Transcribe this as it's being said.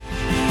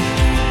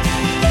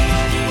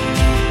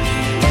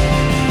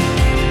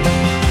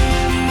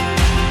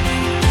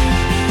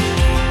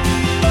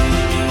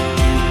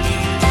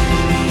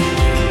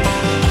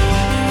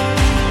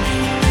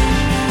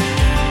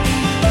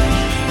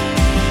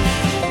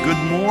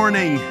Good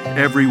morning,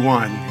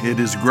 everyone. It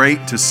is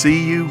great to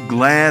see you.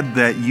 Glad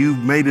that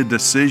you've made a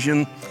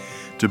decision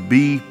to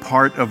be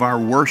part of our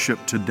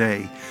worship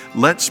today.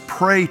 Let's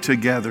pray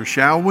together,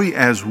 shall we,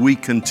 as we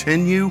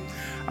continue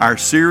our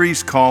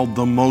series called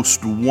The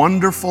Most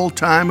Wonderful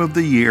Time of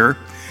the Year.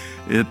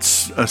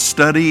 It's a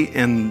study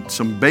in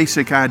some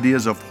basic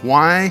ideas of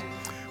why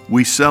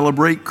we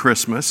celebrate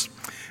Christmas.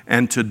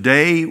 And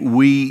today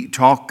we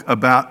talk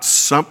about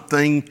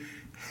something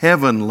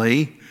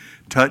heavenly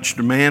touched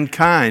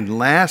mankind.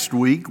 Last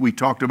week we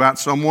talked about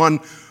someone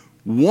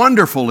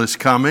wonderful is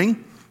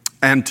coming,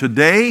 and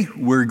today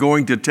we're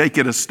going to take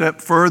it a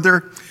step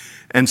further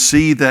and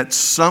see that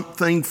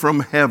something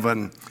from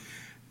heaven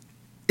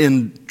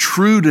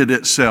intruded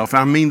itself,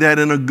 I mean that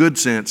in a good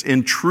sense,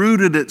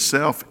 intruded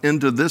itself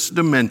into this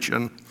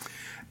dimension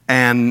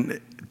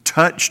and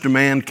touched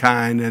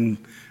mankind,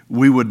 and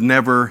we would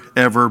never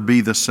ever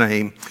be the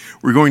same.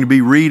 We're going to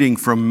be reading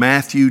from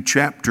Matthew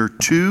chapter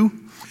 2,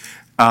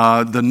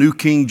 the New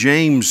King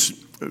James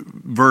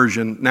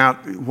Version. Now,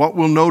 what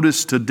we'll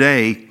notice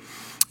today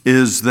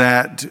is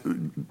that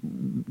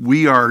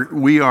we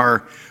are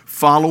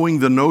following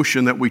the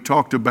notion that we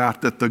talked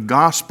about, that the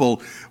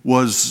gospel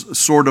was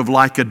sort of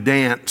like a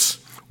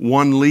dance.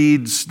 One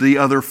leads, the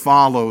other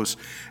follows.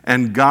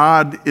 And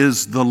God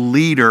is the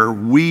leader.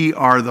 We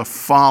are the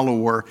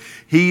follower.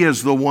 He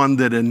is the one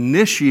that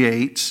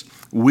initiates.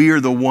 We are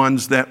the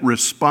ones that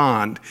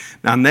respond.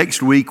 Now,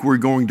 next week, we're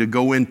going to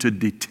go into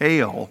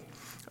detail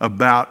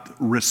about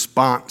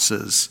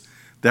responses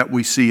that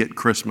we see at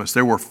Christmas.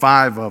 There were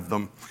 5 of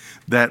them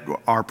that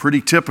are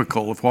pretty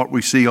typical of what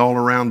we see all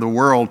around the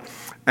world.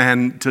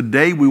 And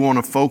today we want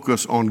to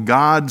focus on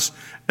God's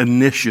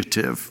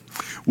initiative.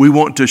 We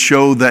want to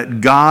show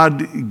that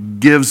God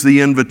gives the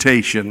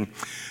invitation.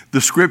 The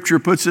scripture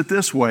puts it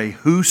this way: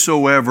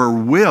 whosoever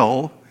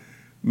will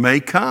may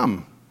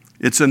come.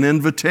 It's an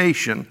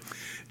invitation.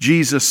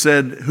 Jesus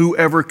said,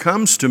 whoever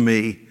comes to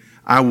me,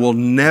 I will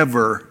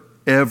never,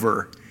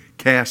 ever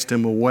cast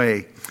him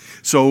away.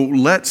 So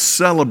let's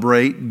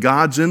celebrate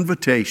God's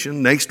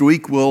invitation. Next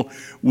week we'll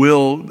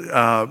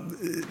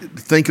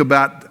think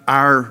about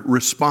our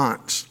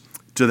response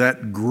to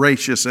that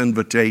gracious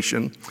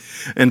invitation.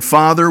 And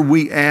Father,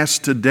 we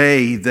ask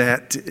today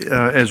that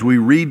as we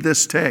read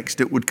this text,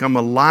 it would come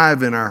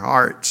alive in our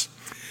hearts.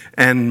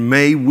 And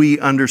may we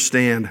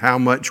understand how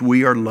much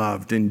we are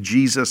loved. In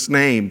Jesus'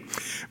 name.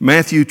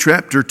 Matthew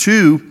chapter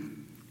 2,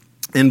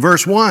 in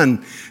verse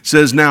 1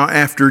 says, Now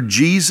after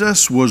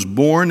Jesus was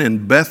born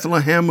in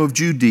Bethlehem of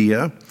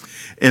Judea,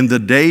 in the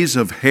days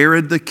of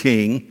Herod the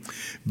king,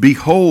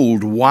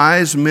 behold,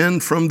 wise men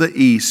from the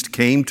east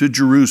came to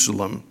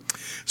Jerusalem,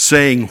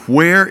 saying,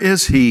 Where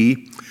is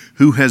he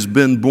who has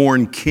been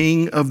born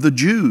King of the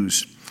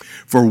Jews?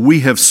 For we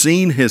have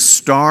seen his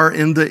star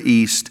in the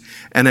east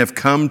and have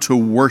come to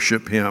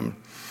worship him.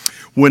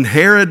 When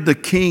Herod the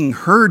king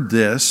heard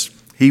this,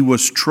 he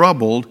was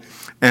troubled,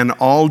 and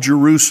all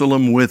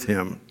Jerusalem with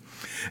him.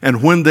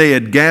 And when they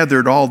had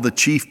gathered all the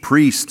chief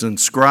priests and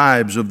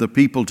scribes of the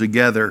people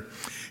together,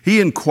 he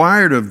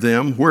inquired of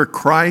them where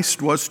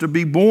Christ was to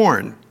be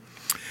born.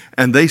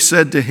 And they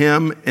said to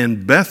him,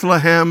 In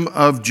Bethlehem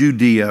of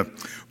Judea,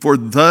 for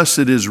thus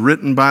it is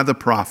written by the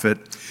prophet,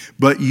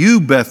 But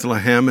you,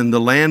 Bethlehem, in the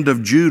land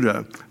of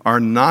Judah, are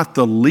not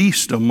the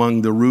least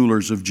among the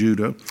rulers of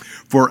Judah,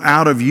 for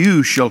out of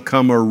you shall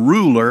come a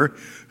ruler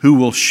who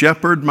will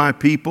shepherd my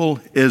people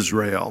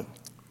Israel.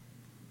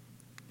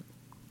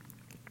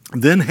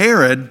 Then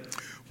Herod,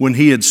 when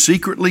he had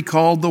secretly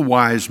called the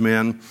wise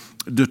men,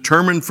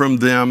 determined from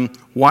them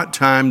what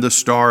time the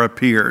star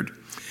appeared.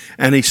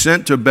 And he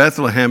sent to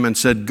Bethlehem and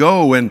said,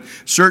 Go and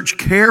search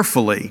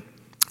carefully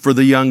for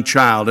the young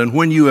child, and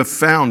when you have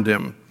found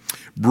him,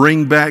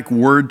 bring back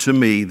word to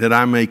me that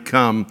I may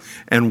come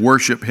and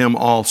worship him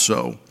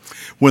also.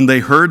 When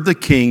they heard the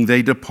king,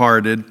 they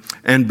departed,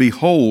 and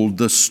behold,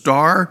 the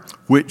star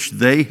which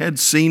they had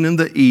seen in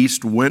the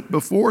east went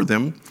before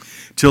them,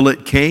 till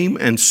it came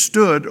and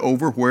stood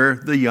over where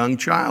the young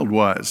child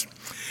was.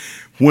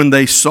 When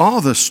they saw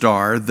the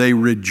star, they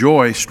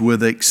rejoiced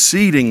with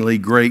exceedingly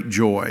great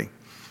joy.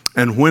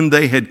 And when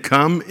they had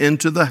come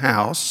into the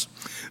house,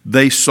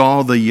 they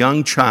saw the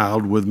young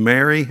child with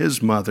Mary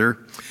his mother,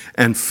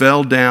 and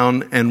fell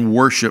down and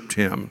worshiped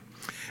him.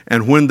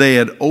 And when they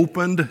had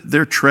opened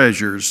their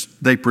treasures,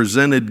 they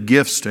presented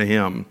gifts to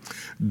him,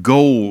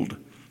 gold,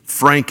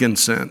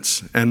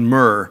 frankincense, and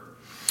myrrh.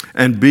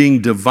 And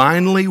being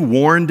divinely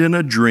warned in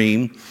a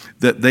dream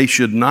that they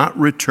should not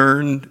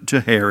return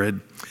to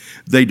Herod,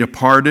 they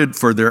departed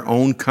for their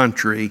own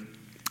country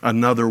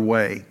another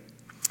way.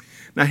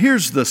 Now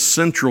here's the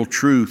central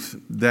truth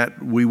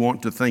that we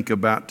want to think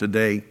about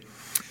today.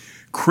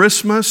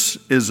 Christmas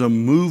is a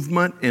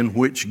movement in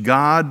which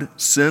God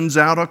sends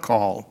out a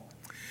call,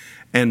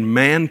 and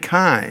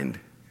mankind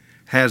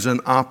has an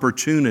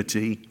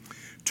opportunity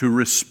to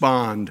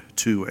respond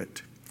to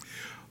it.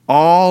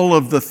 All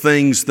of the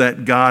things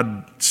that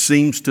God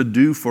seems to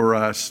do for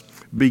us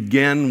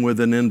begin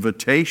with an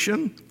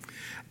invitation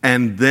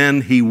and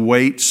then he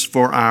waits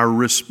for our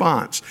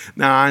response.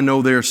 Now, I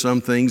know there are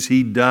some things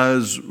he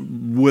does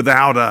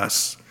without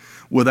us,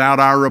 without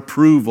our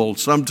approval,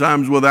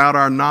 sometimes without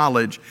our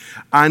knowledge.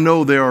 I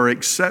know there are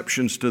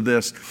exceptions to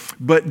this,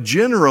 but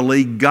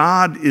generally,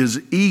 God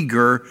is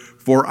eager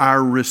for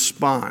our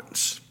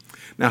response.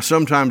 Now,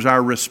 sometimes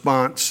our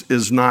response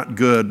is not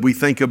good. We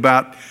think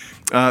about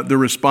the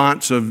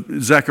response of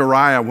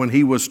Zechariah when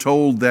he was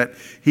told that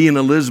he and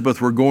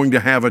Elizabeth were going to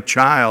have a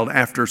child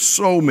after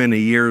so many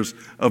years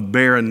of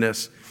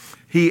barrenness.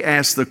 He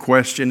asked the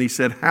question, he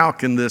said, how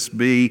can this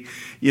be?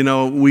 You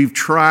know, we've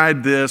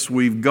tried this,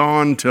 we've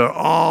gone to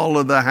all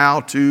of the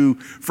how-to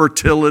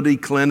fertility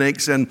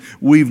clinics, and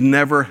we've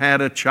never had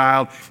a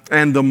child.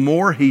 And the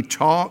more he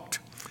talked,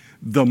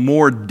 the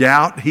more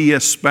doubt he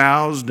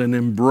espoused and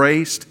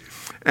embraced.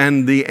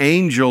 And the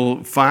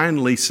angel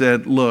finally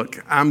said,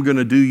 look, I'm going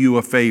to do you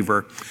a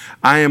favor.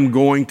 I am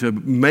going to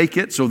make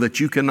it so that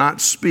you cannot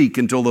speak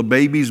until the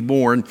baby's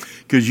born,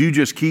 because you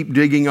just keep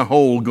digging a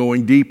hole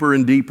going deeper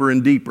and deeper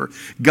and deeper.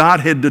 God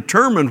had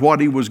determined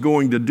what he was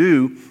going to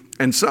do,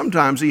 and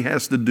sometimes he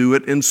has to do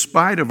it in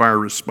spite of our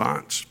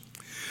response.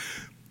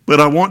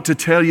 But I want to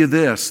tell you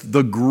this,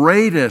 the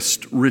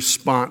greatest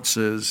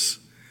responses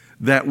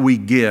that we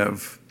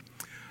give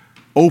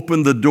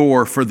open the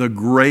door for the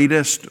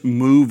greatest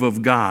move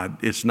of God.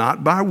 It's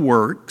not by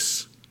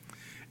works.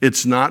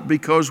 It's not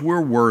because we're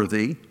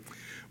worthy,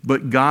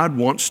 but God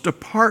wants to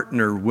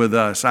partner with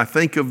us. I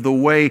think of the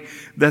way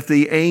that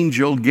the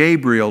angel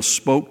Gabriel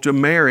spoke to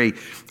Mary.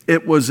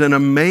 It was an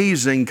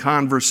amazing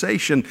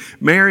conversation.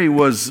 Mary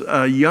was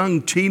a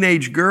young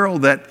teenage girl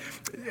that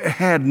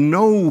had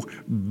no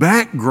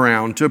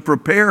background to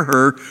prepare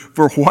her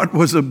for what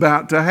was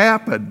about to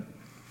happen.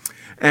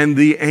 And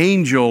the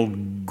angel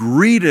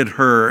greeted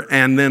her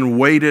and then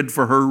waited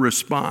for her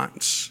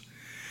response.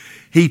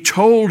 He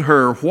told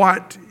her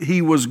what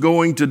he was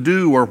going to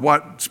do, or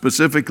what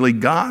specifically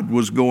God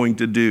was going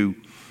to do,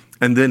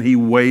 and then he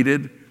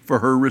waited for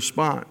her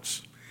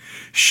response.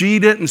 She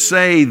didn't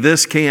say,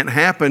 this can't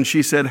happen.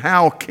 She said,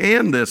 how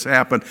can this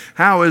happen?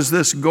 How is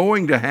this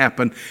going to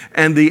happen?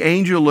 And the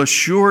angel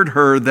assured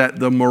her that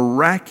the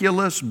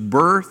miraculous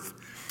birth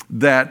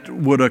that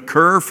would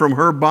occur from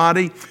her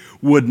body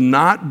would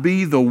not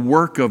be the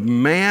work of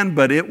man,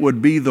 but it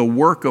would be the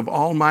work of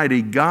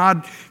Almighty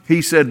God.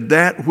 He said,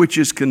 that which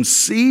is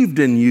conceived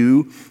in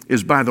you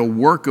is by the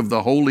work of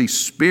the Holy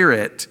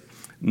Spirit,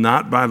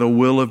 not by the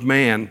will of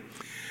man.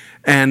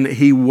 And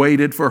he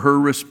waited for her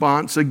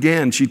response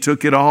again. She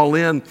took it all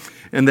in,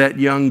 and that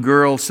young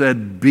girl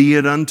said, be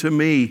it unto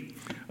me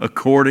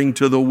according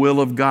to the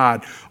will of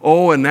God.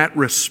 Oh, and that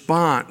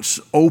response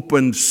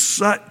opened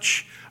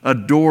such a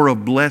door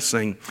of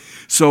blessing.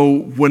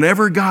 So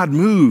whenever God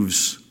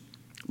moves,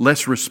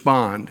 let's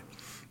respond.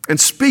 And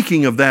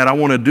speaking of that, I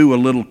want to do a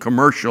little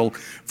commercial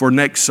for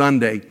next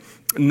Sunday.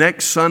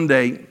 Next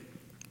Sunday,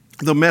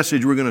 the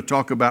message, we're going to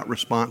talk about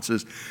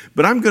responses,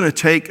 but I'm going to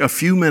take a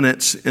few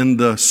minutes in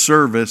the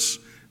service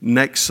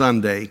next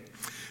Sunday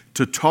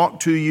to talk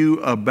to you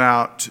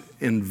about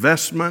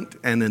investment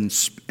and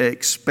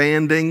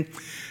expanding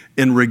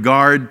in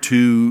regard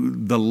to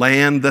the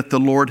land that the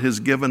Lord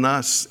has given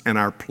us and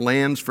our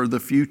plans for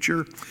the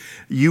future.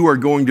 You are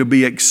going to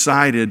be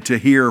excited to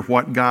hear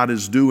what God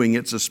is doing.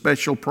 It's a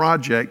special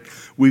project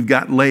we've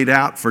got laid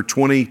out for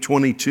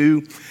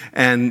 2022.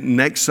 And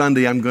next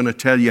Sunday, I'm going to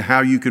tell you how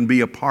you can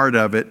be a part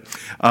of it.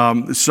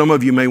 Some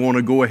of you may want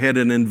to go ahead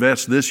and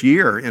invest this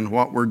year in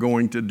what we're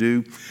going to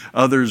do.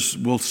 Others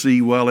will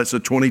see, well, it's a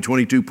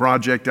 2022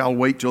 project. I'll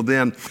wait till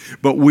then.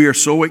 But we are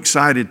so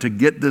excited to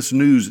get this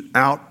news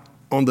out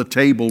on the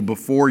table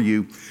before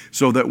you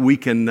so that we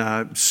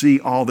can see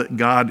all that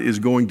God is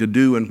going to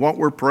do. And what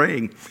we're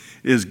praying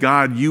is,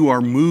 God, you are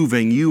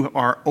moving, you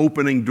are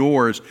opening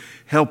doors.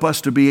 Help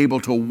us to be able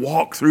to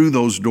walk through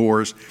those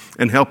doors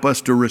and help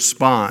us to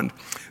respond.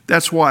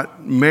 That's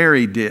what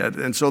Mary did.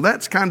 And so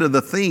that's kind of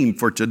the theme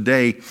for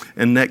today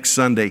and next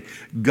Sunday.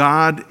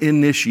 God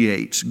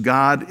initiates,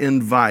 God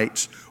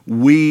invites,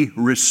 we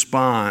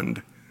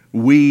respond,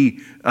 we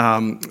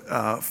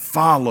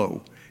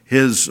follow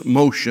His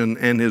motion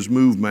and His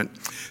movement.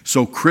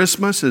 So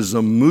Christmas is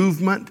a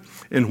movement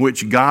in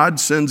which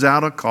God sends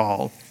out a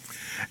call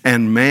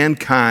and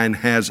mankind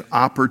has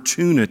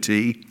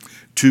opportunity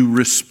to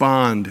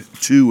respond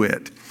to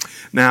it.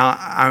 Now,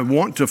 I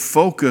want to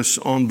focus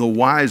on the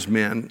wise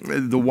men.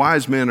 The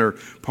wise men are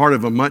part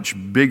of a much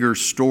bigger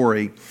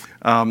story.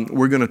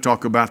 We're going to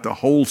talk about the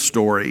whole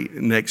story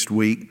next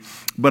week.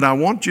 But I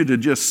want you to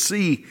just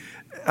see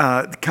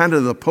kind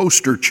of the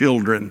poster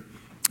children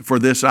for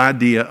this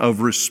idea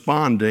of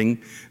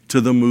responding to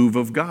the move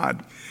of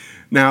God.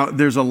 Now,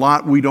 there's a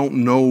lot we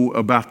don't know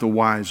about the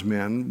wise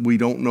men. We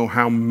don't know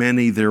how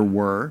many there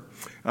were.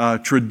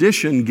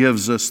 Tradition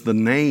gives us the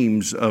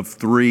names of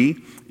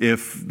 3,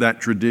 if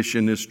that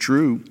tradition is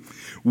true.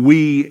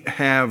 We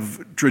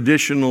have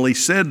traditionally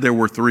said there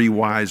were 3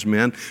 wise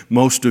men.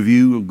 Most of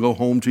you will go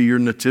home to your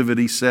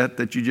nativity set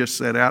that you just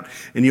set out,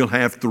 and you'll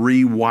have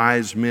 3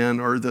 wise men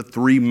or the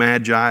 3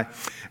 magi.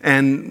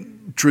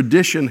 And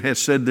tradition has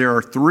said there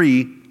are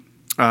 3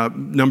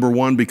 Number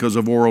one, because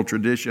of oral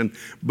tradition,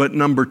 but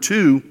number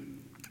two,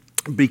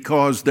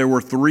 because there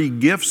were 3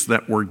 gifts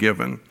that were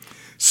given.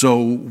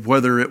 So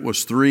whether it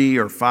was 3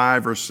 or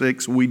 5 or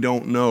 6, we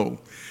don't know.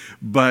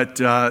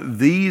 But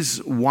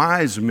these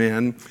wise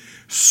men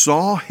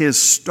saw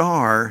his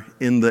star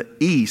in the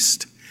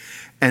east,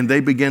 and they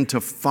began to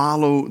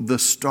follow the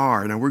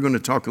star. Now we're going to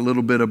talk a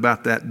little bit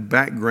about that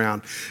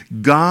background.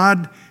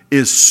 God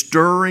is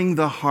stirring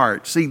the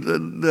heart. See,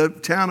 the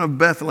town of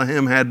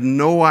Bethlehem had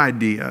no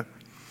idea.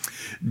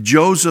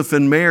 Joseph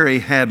and Mary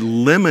had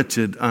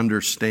limited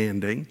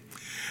understanding.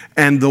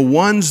 And the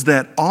ones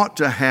that ought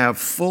to have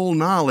full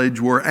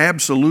knowledge were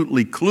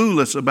absolutely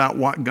clueless about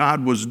what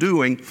God was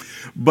doing.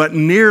 But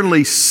nearly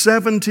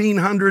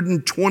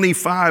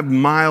 1,725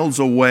 miles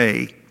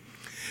away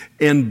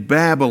in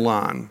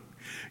Babylon,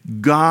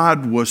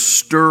 God was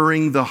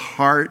stirring the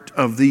heart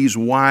of these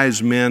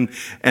wise men,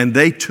 and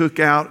they took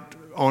out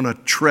on a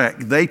trek.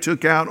 They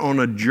took out on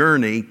a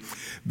journey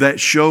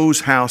that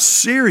shows how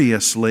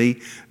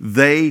seriously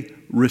they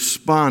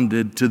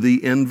responded to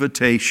the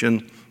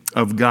invitation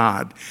of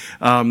God.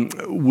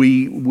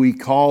 We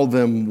call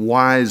them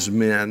wise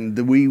men.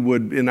 We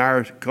would, in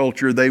our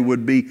culture, they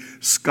would be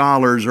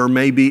scholars, or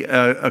maybe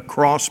a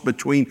cross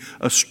between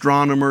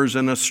astronomers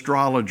and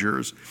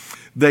astrologers.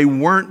 They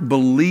weren't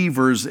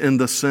believers in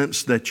the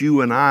sense that you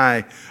and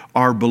I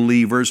are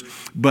believers,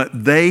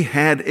 but they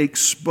had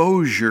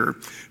exposure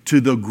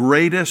to the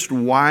greatest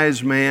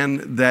wise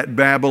man that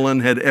Babylon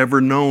had ever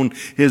known.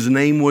 His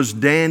name was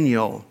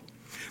Daniel.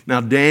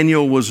 Now,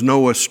 Daniel was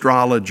no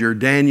astrologer.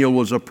 Daniel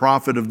was a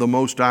prophet of the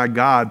Most High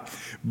God.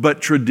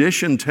 But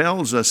tradition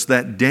tells us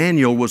that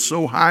Daniel was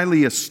so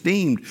highly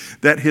esteemed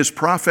that his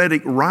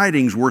prophetic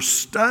writings were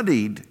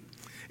studied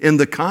in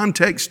the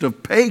context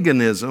of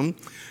paganism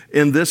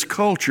in this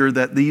culture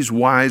that these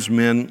wise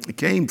men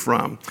came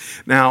from.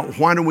 Now,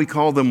 why do we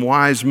call them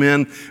wise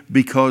men?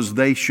 Because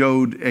they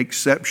showed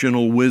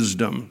exceptional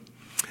wisdom.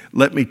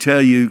 Let me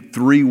tell you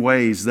 3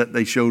 ways that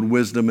they showed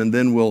wisdom, and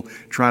then we'll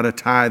try to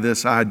tie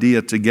this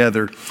idea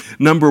together.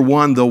 Number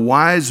 1, the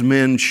wise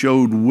men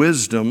showed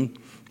wisdom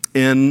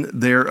in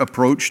their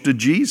approach to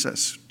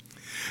Jesus.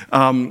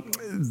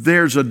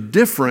 There's a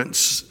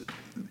difference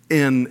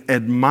in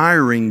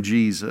admiring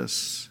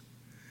Jesus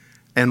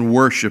and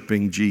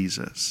worshiping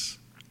Jesus.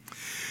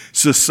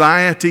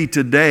 Society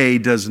today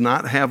does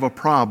not have a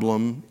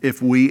problem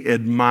if we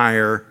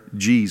admire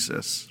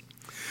Jesus.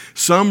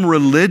 Some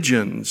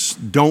religions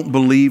don't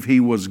believe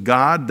he was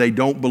God. They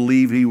don't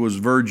believe he was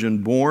virgin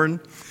born.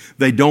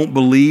 They don't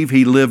believe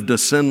he lived a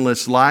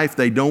sinless life.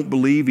 They don't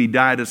believe he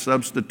died a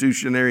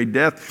substitutionary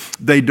death.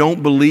 They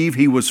don't believe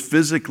he was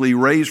physically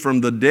raised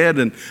from the dead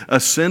and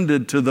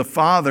ascended to the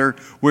Father,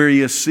 where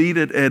he is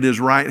seated at his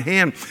right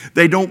hand.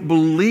 They don't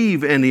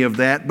believe any of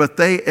that, but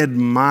they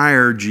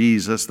admire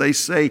Jesus. They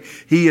say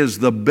he is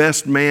the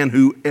best man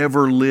who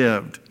ever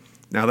lived.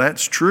 Now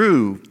that's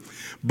true.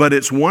 But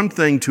it's one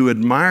thing to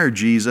admire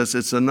Jesus.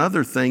 It's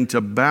another thing to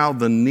bow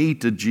the knee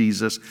to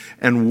Jesus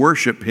and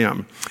worship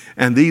him.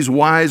 And these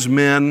wise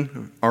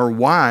men are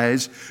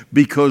wise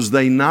because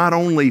they not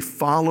only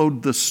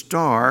followed the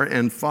star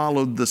and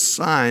followed the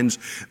signs,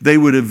 they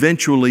would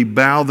eventually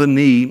bow the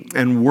knee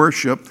and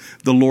worship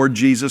the Lord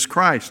Jesus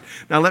Christ.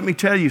 Now let me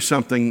tell you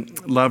something,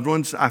 loved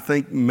ones. I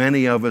think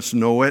many of us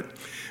know it.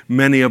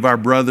 Many of our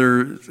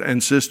brothers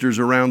and sisters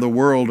around the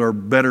world are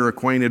better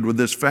acquainted with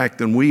this fact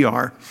than we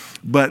are.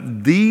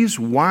 But these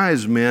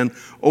wise men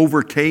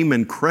overcame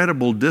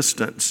incredible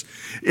distance.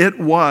 It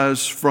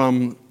was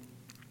from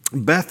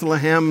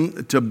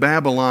Bethlehem to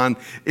Babylon,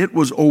 it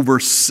was over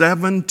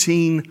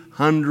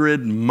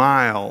 1,700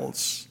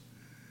 miles.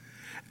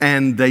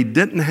 And they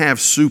didn't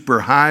have super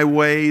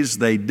highways,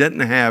 they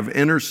didn't have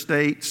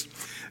interstates.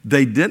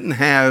 They didn't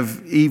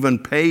have even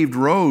paved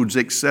roads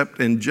except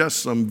in just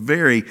some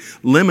very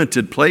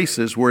limited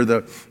places where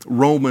the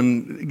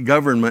Roman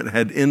government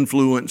had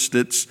influenced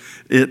its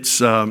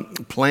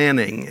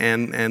planning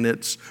and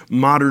its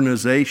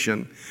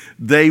modernization.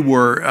 They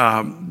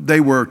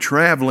were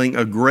traveling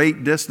a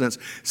great distance.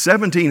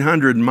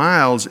 1,700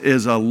 miles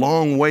is a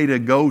long way to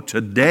go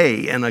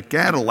today in a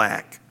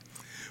Cadillac,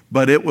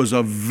 but it was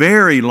a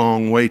very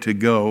long way to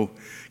go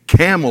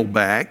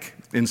camelback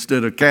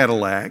instead of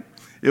Cadillac.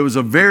 It was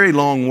a very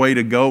long way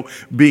to go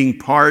being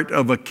part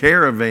of a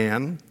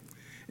caravan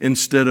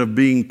instead of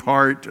being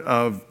part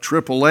of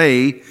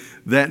AAA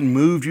that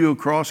moved you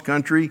across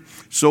country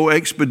so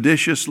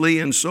expeditiously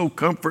and so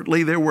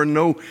comfortably. There were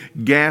no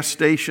gas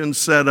stations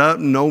set up,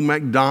 no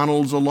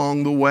McDonald's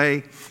along the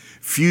way,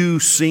 few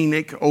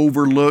scenic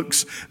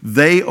overlooks.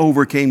 They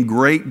overcame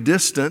great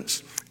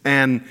distance,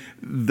 and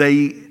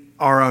they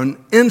are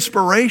an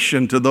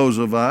inspiration to those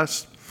of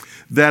us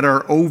that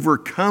are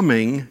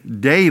overcoming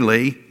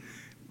daily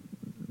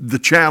the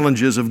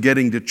challenges of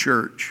getting to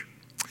church.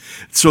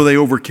 So they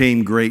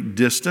overcame great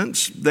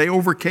distance. They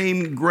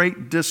overcame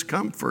great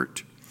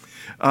discomfort.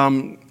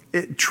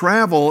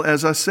 Travel,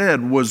 as I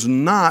said, was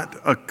not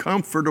a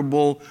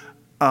comfortable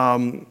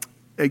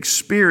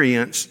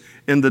experience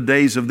in the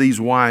days of these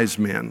wise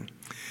men.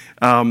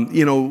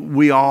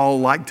 We all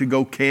like to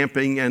go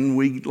camping, and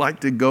we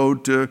like to go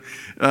to,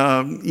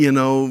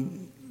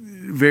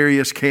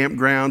 various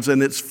campgrounds,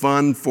 and it's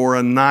fun for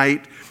a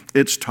night.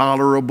 It's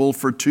tolerable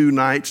for 2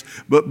 nights,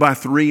 but by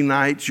 3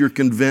 nights, you're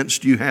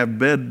convinced you have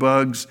bed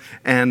bugs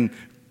and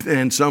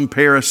some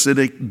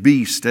parasitic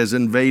beast has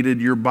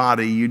invaded your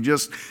body.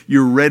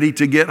 You're ready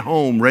to get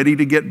home, ready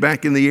to get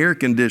back in the air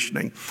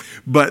conditioning.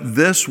 But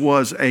this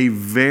was a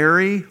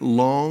very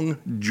long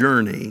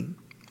journey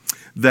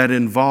that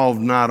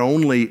involved not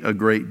only a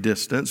great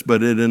distance,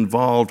 but it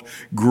involved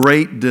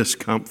great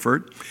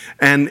discomfort.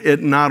 And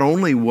it not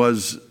only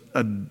was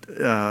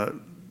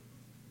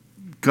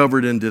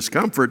covered in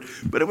discomfort,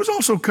 but it was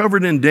also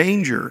covered in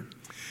danger.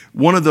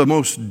 One of the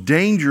most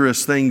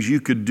dangerous things you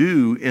could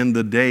do in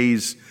the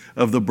days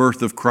of the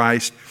birth of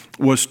Christ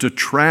was to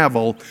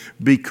travel,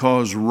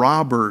 because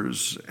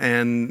robbers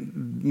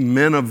and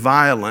men of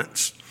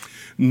violence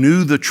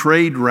knew the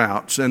trade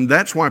routes. And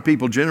that's why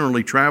people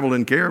generally traveled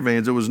in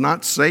caravans. It was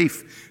not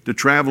safe to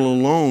travel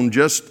alone.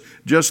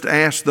 Just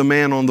ask the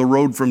man on the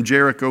road from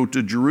Jericho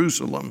to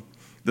Jerusalem,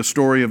 the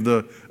story of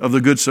the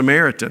Good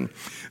Samaritan.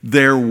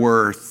 There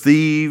were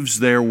thieves.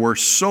 There were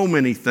so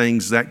many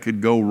things that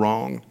could go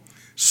wrong.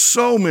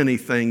 So many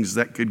things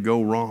that could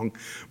go wrong.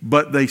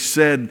 But they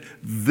said,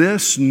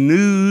 this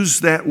news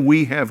that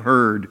we have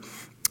heard,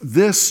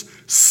 this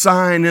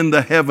sign in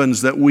the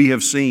heavens that we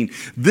have seen,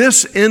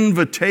 this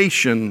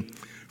invitation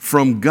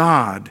from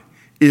God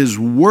is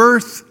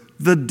worth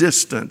the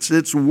distance.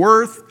 It's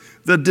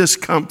worth the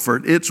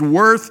discomfort. It's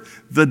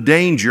worth the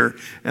danger.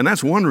 And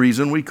that's one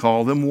reason we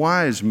call them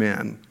wise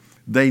men.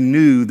 They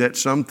knew that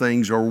some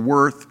things are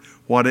worth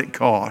what it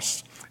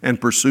costs, and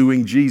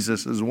pursuing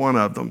Jesus is one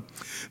of them.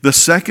 The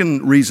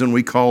second reason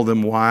we call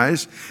them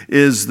wise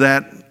is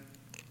that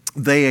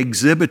they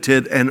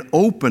exhibited an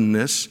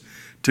openness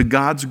to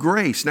God's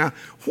grace. Now,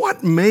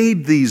 what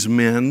made these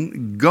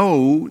men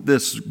go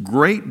this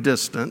great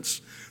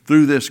distance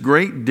through this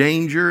great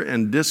danger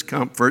and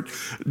discomfort?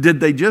 Did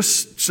they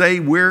just say,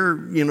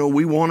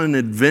 we want an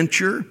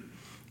adventure?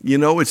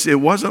 It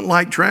wasn't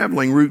like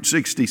traveling Route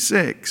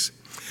 66.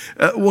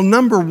 Well,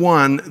 number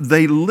one,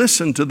 they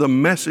listened to the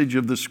message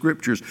of the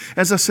Scriptures.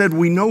 As I said,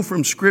 we know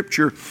from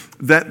Scripture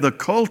that the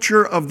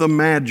culture of the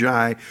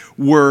Magi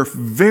were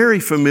very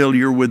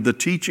familiar with the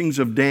teachings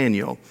of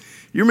Daniel.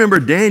 You remember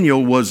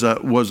Daniel was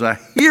a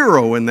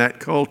hero in that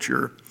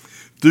culture.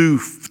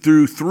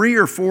 Through 3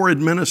 or 4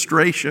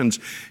 administrations,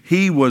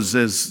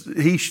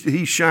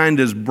 he shined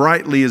as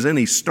brightly as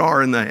any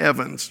star in the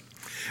heavens.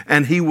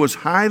 And he was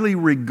highly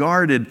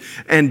regarded.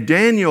 And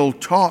Daniel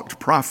talked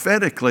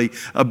prophetically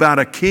about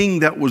a king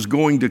that was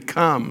going to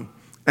come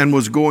and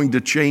was going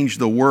to change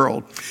the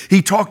world.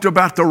 He talked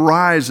about the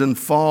rise and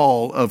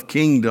fall of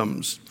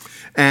kingdoms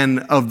and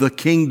of the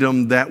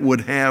kingdom that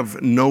would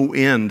have no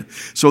end.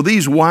 So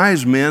these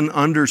wise men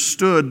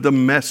understood the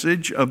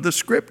message of the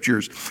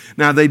Scriptures.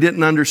 Now, they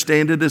didn't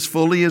understand it as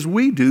fully as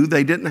we do.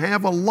 They didn't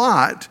have a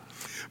lot.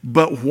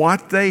 But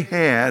what they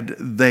had,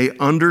 they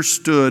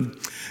understood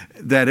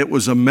that it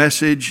was a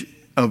message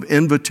of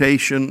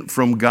invitation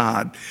from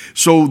God.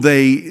 So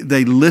they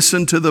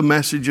listened to the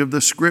message of the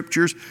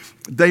Scriptures.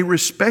 They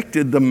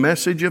respected the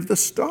message of the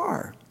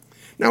star.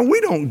 Now,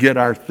 we don't get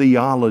our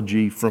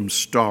theology from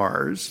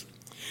stars.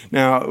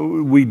 Now,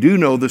 we do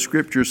know the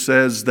Scripture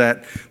says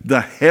that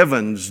the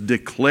heavens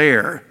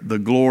declare the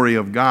glory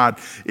of God.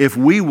 If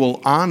we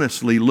will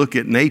honestly look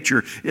at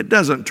nature, it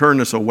doesn't turn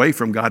us away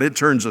from God. It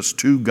turns us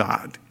to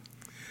God.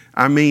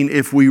 I mean,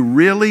 if we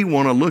really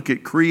want to look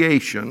at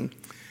creation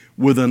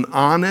with an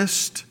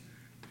honest,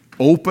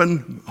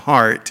 open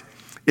heart,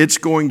 it's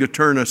going to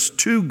turn us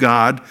to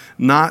God,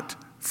 not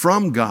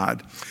from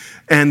God.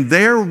 And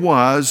there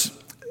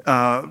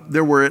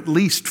were at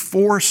least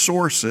 4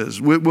 sources.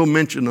 We'll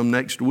mention them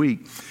next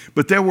week.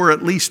 But there were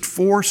at least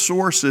 4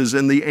 sources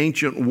in the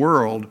ancient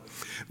world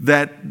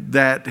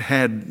that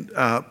had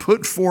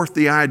put forth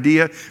the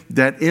idea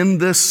that in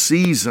this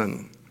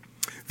season,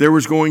 there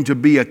was going to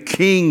be a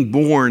king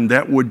born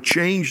that would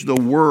change the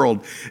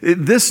world.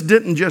 This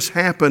didn't just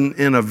happen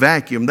in a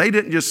vacuum. They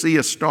didn't just see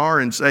a star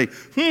and say,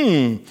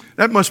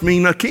 that must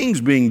mean a king's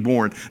being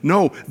born.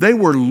 No, they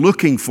were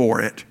looking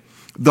for it.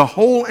 The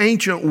whole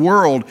ancient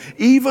world,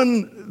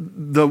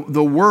 even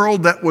the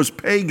world that was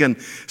pagan,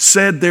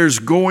 said there's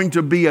going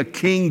to be a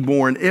king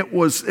born. It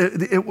was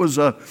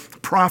a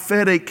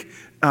prophetic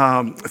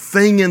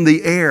thing in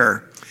the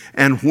air.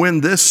 And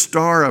when this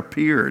star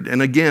appeared,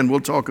 and again, we'll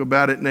talk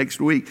about it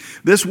next week,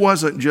 this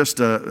wasn't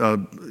just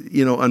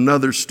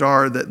another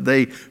star that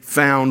they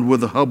found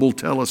with the Hubble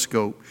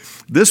telescope.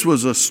 This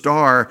was a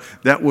star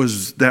that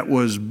was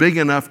big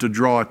enough to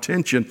draw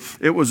attention.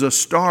 It was a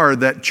star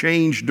that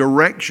changed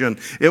direction.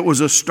 It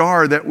was a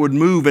star that would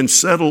move and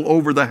settle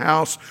over the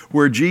house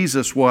where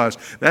Jesus was.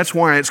 That's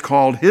why it's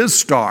called his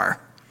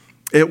star.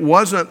 It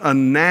wasn't a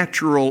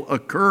natural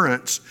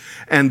occurrence,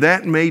 and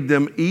that made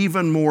them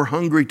even more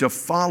hungry to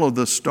follow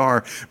the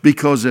star,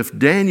 because if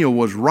Daniel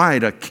was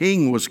right, a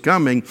king was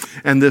coming,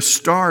 and this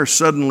star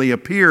suddenly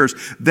appears,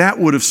 that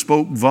would have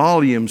spoke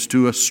volumes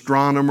to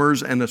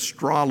astronomers and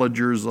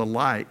astrologers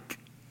alike.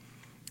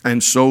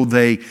 And so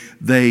they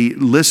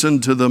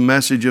listened to the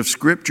message of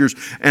Scriptures,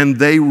 and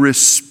they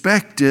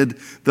respected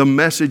the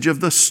message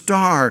of the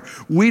star.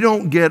 We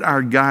don't get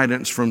our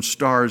guidance from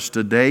stars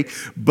today,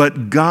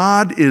 but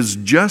God is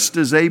just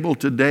as able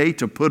today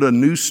to put a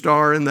new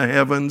star in the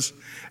heavens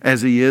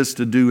as He is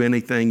to do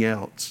anything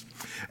else.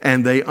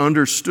 And they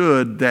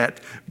understood that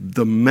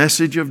the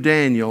message of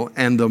Daniel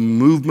and the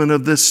movement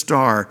of this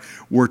star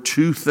were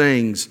two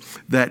things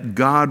that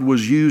God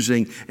was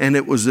using, and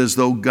it was as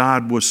though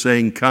God was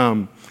saying,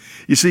 "Come."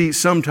 You see,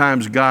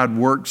 sometimes God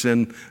works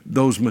in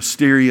those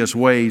mysterious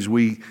ways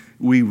we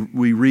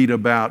read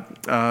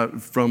about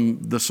from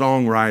the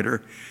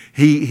songwriter.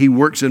 He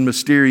works in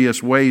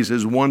mysterious ways,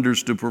 His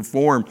wonders to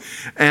perform.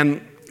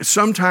 And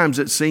sometimes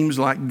it seems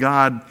like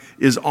God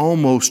is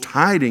almost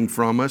hiding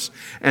from us,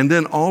 and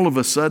then all of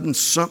a sudden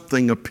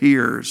something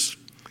appears.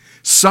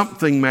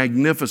 Something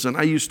magnificent.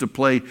 I used to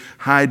play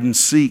hide and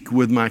seek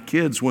with my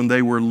kids when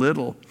they were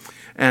little.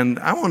 And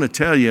I want to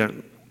tell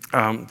you,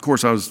 of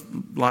course, I was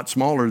a lot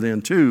smaller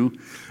then too,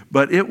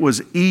 but it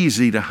was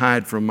easy to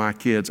hide from my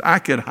kids. I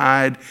could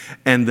hide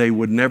and they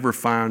would never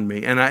find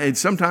me. And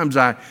sometimes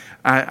I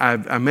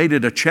made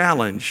it a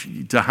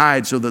challenge to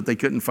hide so that they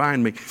couldn't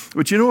find me.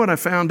 But you know what I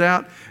found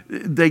out?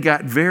 They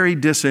got very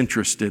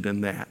disinterested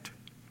in that.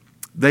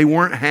 They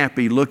weren't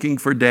happy looking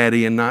for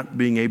Daddy and not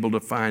being able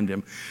to find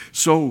him.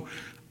 So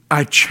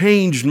I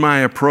changed my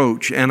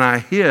approach and I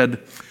hid,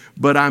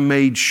 but I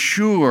made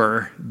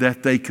sure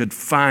that they could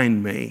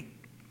find me.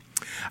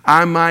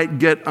 I might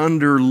get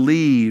under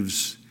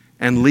leaves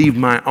and leave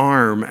my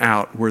arm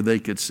out where they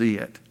could see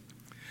it.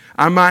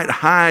 I might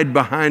hide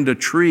behind a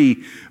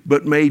tree,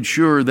 but made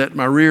sure that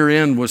my rear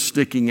end was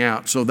sticking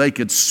out so they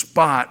could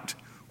spot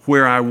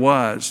where I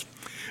was.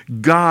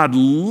 God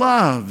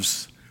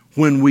loves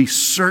when we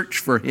search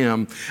for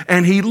Him,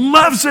 and He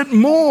loves it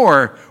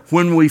more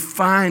when we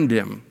find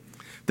Him.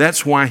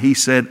 That's why He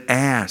said,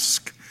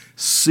 ask,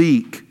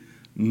 seek,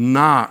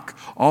 knock.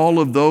 All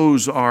of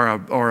those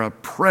are a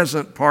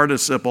present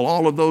participle.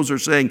 All of those are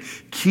saying,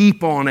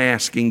 keep on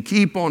asking,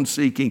 keep on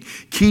seeking,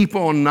 keep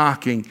on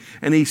knocking.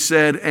 And He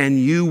said, and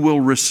you will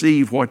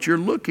receive what you're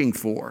looking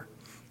for.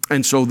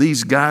 And so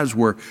these guys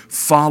were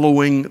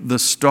following the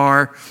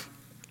star.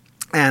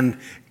 And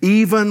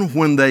even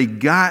when they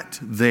got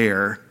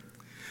there,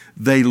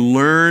 they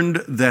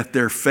learned that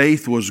their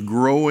faith was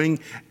growing,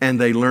 and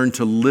they learned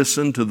to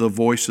listen to the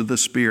voice of the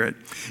Spirit.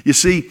 You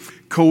see,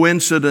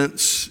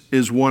 coincidence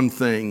is one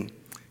thing.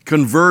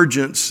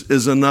 Convergence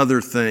is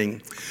another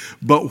thing.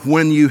 But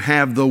when you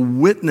have the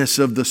witness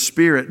of the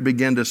Spirit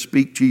begin to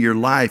speak to your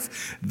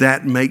life,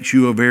 that makes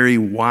you a very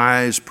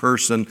wise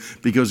person,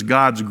 because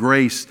God's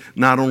grace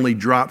not only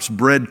drops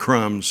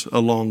breadcrumbs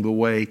along the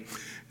way,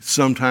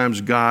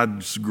 sometimes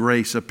God's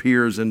grace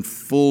appears in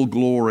full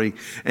glory,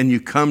 and you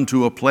come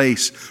to a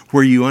place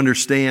where you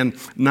understand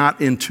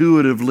not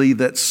intuitively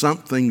that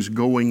something's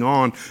going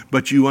on,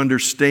 but you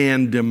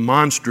understand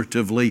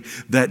demonstratively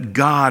that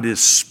God is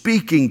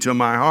speaking to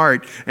my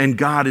heart, and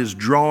God is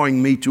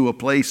drawing me to a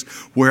place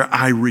where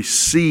I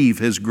receive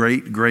His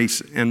great grace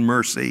and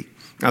mercy.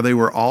 Now, they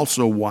were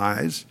also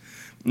wise,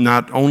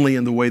 not only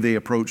in the way they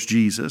approached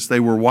Jesus. They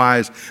were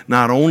wise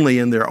not only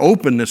in their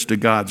openness to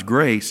God's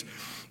grace,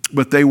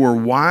 but they were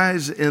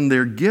wise in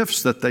their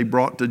gifts that they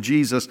brought to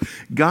Jesus.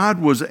 God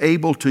was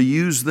able to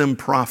use them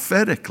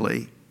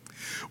prophetically.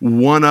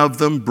 One of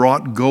them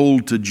brought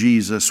gold to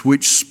Jesus,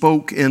 which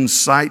spoke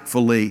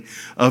insightfully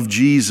of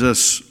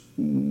Jesus'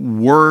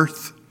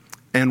 worth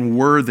and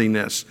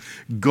worthiness.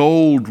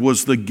 Gold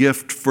was the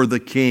gift for the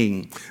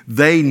king.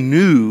 They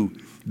knew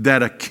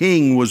that a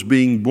king was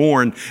being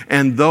born,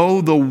 and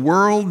though the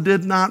world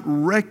did not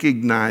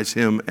recognize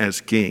him as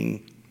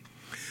king,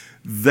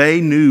 they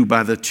knew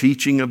by the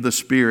teaching of the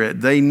Spirit,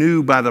 they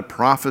knew by the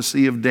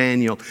prophecy of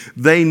Daniel,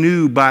 they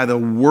knew by the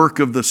work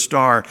of the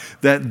star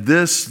that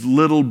this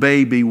little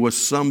baby was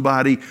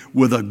somebody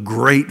with a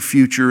great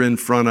future in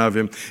front of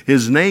him.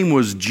 His name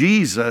was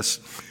Jesus,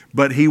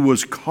 but He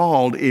was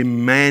called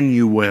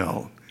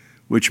Emmanuel,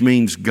 which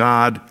means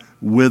God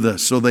with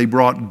us. So they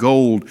brought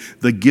gold,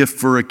 the gift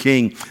for a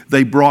king.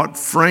 They brought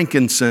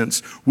frankincense,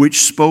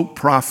 which spoke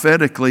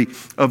prophetically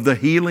of the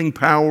healing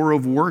power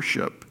of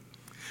worship.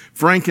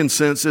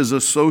 Frankincense is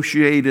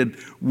associated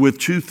with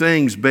two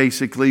things,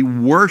 basically,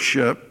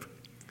 worship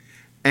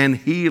and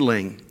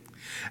healing.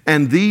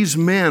 And these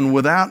men,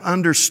 without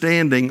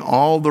understanding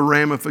all the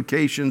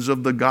ramifications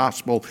of the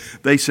gospel,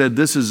 they said,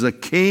 this is a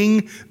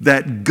king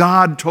that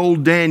God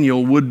told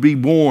Daniel would be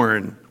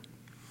born.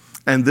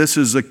 And this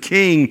is a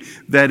king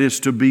that is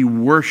to be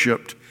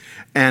worshiped.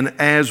 And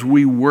as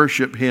we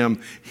worship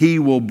Him, He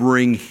will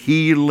bring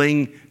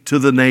healing to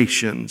the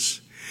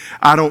nations.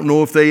 I don't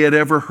know if they had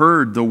ever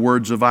heard the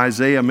words of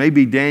Isaiah.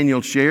 Maybe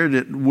Daniel shared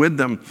it with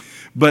them.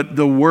 But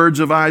the words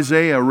of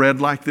Isaiah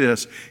read like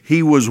this: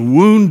 He was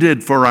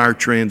wounded for our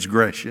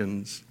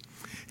transgressions.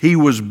 He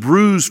was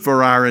bruised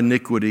for our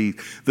iniquity.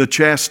 The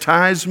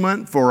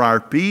chastisement for our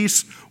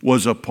peace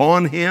was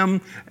upon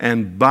him,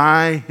 and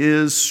by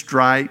his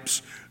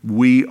stripes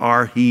we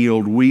are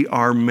healed. We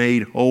are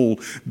made whole.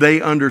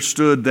 They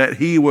understood that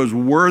he was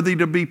worthy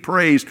to be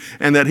praised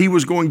and that he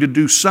was going to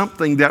do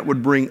something that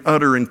would bring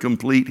utter and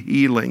complete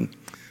healing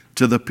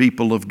to the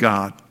people of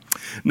God.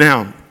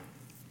 Now,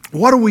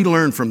 what do we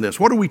learn from this?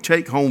 What do we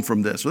take home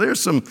from this? Well, there's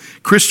some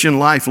Christian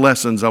life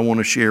lessons I want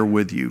to share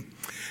with you.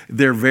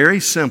 They're very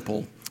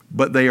simple,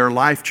 but they are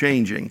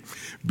life-changing,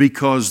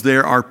 because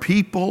there are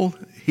people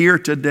here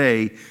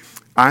today,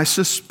 I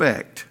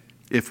suspect,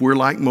 if we're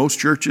like most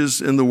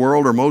churches in the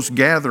world or most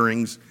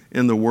gatherings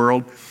in the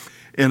world,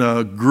 in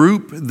a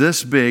group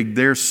this big,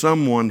 there's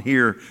someone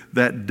here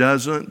that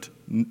doesn't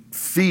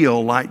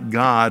feel like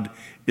God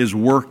is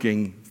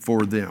working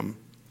for them.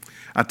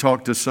 I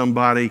talked to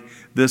somebody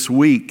this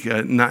week,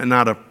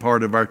 not a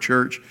part of our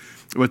church,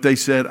 but they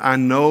said, I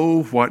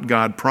know what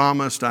God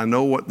promised. I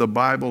know what the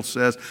Bible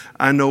says.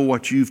 I know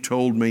what you've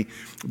told me,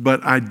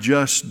 but I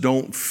just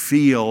don't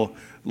feel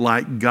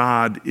like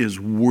God is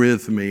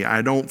with me.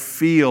 I don't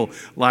feel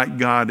like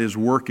God is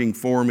working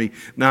for me.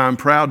 Now, I'm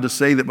proud to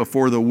say that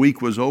before the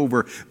week was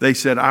over, they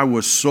said, I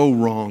was so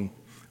wrong.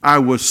 I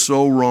was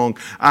so wrong.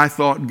 I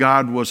thought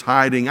God was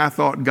hiding. I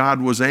thought God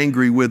was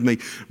angry with me.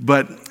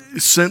 But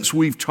since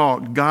we've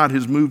talked, God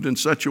has moved in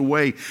such a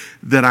way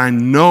that I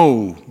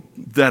know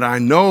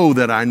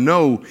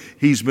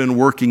He's been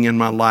working in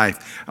my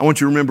life. I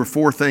want you to remember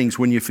 4 things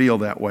when you feel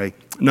that way.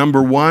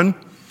 Number 1,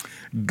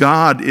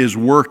 God is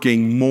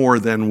working more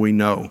than we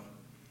know.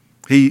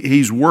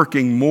 He's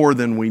working more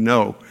than we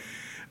know.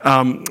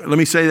 Let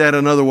me say that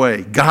another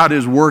way. God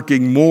is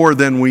working more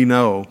than we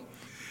know.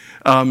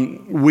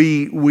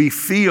 We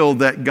feel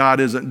that God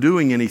isn't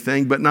doing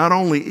anything, but not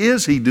only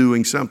is He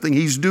doing something,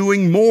 He's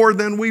doing more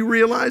than we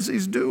realize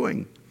He's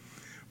doing.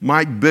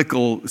 Mike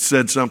Bickle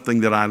said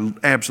something that I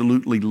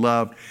absolutely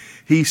loved.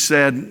 He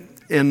said,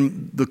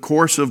 in the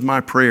course of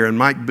my prayer, and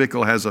Mike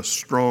Bickle has a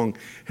strong,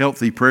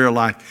 healthy prayer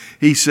life,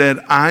 he said,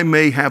 I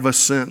may have a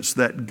sense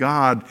that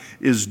God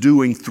is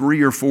doing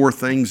 3 or 4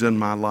 things in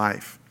my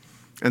life.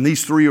 And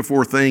these 3 or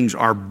 4 things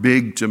are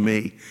big to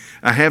me.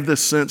 I have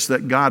this sense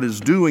that God is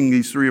doing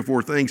these 3 or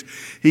 4 things.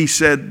 He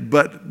said,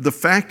 but the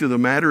fact of the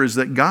matter is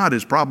that God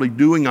is probably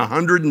doing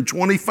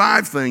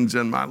 125 things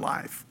in my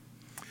life.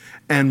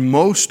 And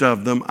most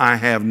of them I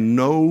have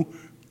no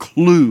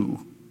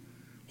clue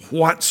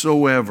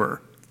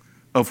whatsoever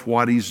of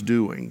what He's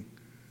doing.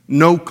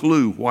 No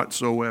clue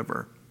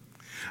whatsoever.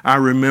 I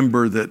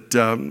remember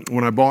that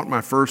when I bought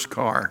my first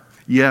car,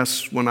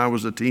 yes, when I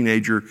was a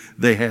teenager,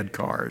 they had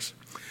cars.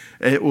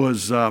 It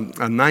was a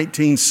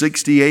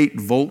 1968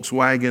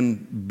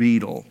 Volkswagen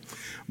Beetle.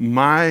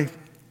 My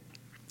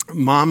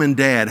mom and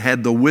dad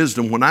had the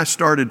wisdom. When I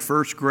started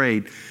first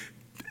grade,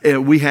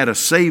 we had a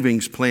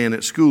savings plan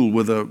at school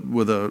with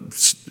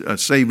a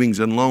savings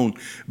and loan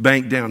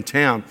bank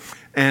downtown.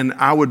 And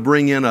I would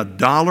bring in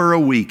 $1 a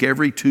week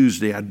every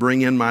Tuesday. I'd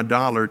bring in my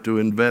 $1 to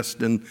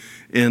invest in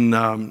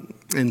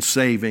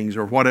savings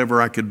or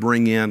whatever I could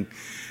bring in.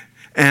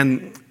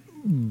 And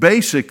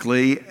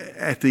basically,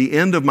 at the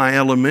end of my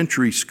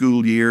elementary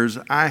school years,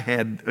 I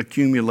had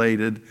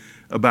accumulated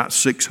about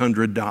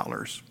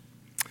 $600.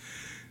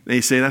 They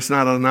say that's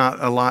not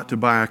a lot to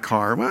buy a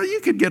car. Well,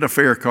 you could get a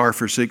fair car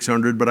for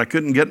 $600, but I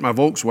couldn't get my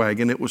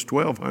Volkswagen. It was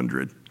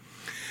 $1,200.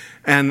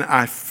 And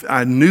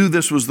I knew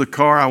this was the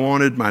car I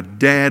wanted. My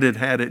dad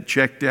had it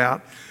checked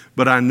out,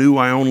 but I knew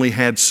I only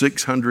had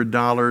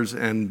 $600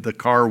 and the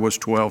car was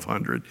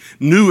 $1,200.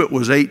 Knew it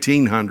was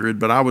 $1,800,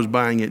 but I was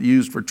buying it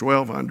used for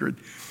 $1,200.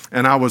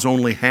 And I was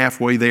only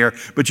halfway there.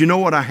 But you know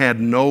what I had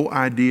no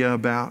idea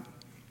about?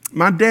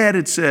 My dad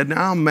had said,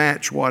 now I'll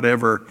match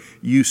whatever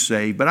you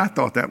say, but I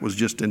thought that was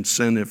just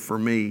incentive for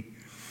me.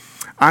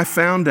 I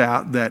found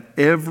out that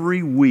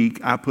every week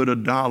I put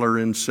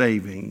 $1 in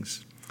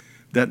savings,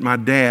 that my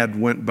dad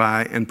went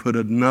by and put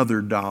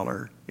another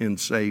 $1 in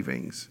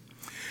savings.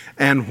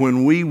 And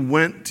when we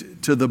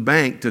went to the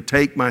bank to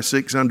take my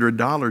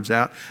 $600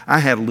 out, I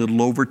had a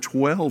little over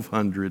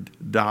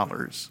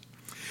 $1,200.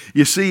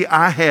 You see,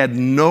 I had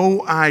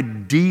no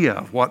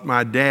idea what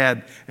my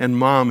dad and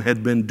mom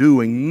had been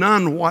doing,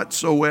 none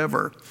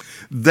whatsoever.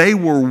 They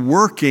were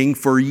working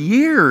for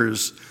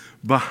years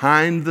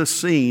behind the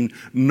scene,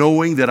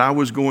 knowing that I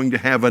was going to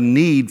have a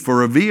need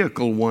for a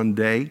vehicle one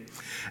day.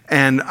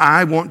 And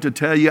I want to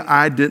tell you,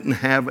 I didn't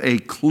have a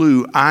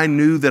clue. I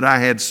knew that I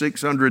had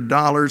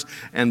 $600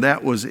 and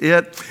that was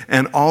it.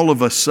 And all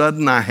of a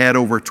sudden I had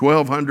over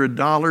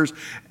 $1,200.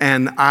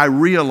 And I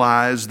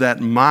realized that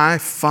my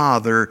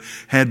father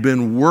had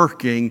been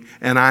working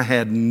and I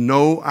had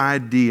no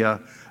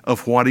idea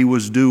of what He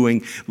was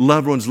doing.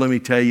 Loved ones, let me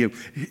tell you,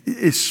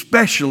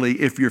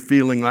 especially if you're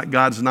feeling like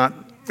God's not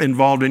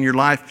involved in your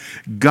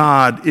life,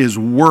 God is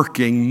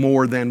working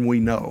more than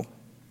we know.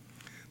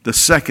 The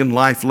second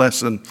life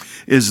lesson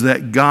is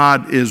that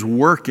God is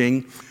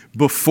working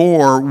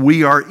before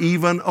we are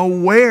even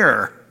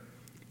aware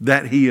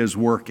that He is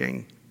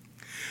working.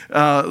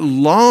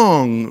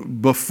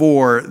 Long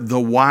before the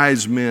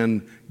wise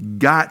men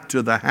got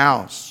to the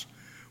house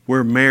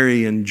where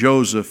Mary and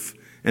Joseph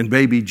and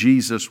baby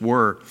Jesus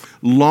were,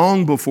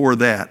 long before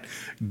that,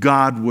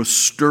 God was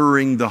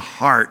stirring the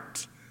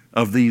heart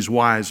of these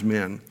wise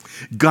men.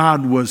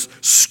 God was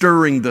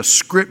stirring the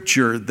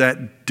scripture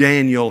that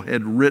Daniel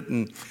had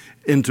written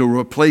into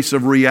a place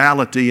of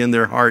reality in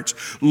their hearts.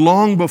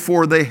 Long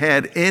before they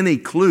had any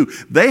clue.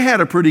 They had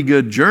a pretty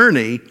good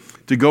journey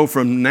to go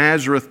from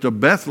Nazareth to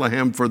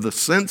Bethlehem for the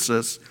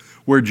census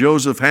where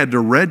Joseph had to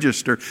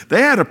register.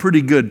 They had a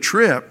pretty good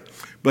trip,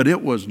 but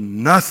it was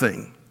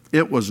nothing.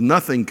 It was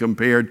nothing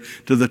compared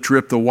to the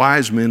trip the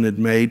wise men had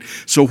made.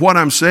 So what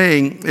I'm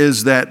saying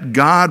is that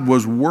God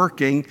was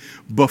working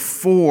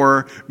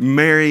before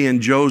Mary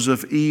and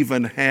Joseph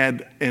even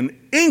had an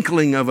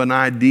inkling of an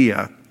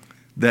idea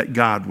that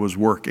God was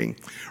working.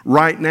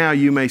 Right now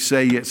you may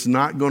say it's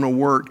not going to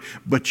work,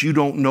 but you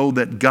don't know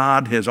that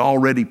God has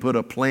already put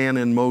a plan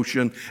in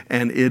motion,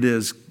 and it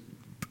is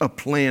a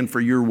plan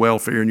for your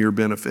welfare and your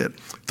benefit.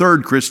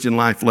 Third Christian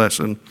life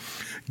lesson: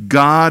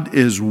 God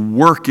is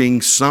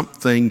working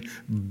something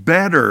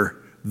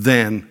better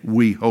than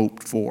we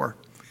hoped for.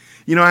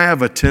 You know, I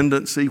have a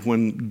tendency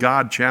when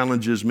God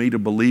challenges me to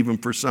believe Him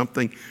for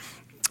something,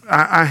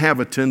 I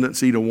have a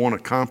tendency to want to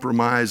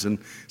compromise and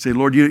say,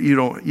 Lord, you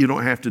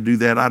don't have to do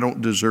that. I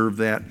don't deserve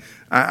that.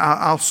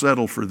 I'll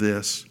settle for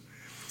this.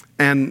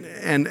 And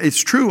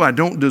it's true, I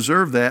don't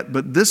deserve that,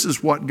 but this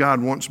is what God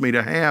wants me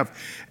to have.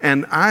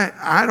 And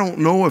I don't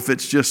know if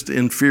it's just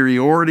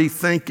inferiority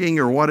thinking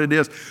or what it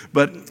is,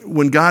 but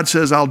when God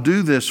says, I'll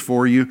do this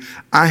for you,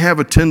 I have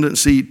a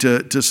tendency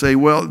to say,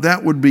 well,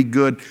 that would be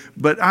good,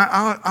 but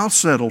I'll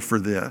settle for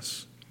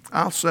this.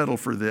 I'll settle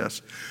for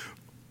this.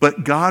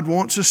 But God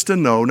wants us to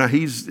know, now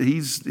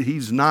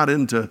He's not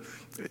into,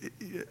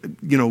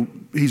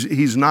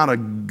 He's not a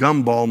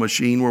gumball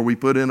machine where we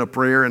put in a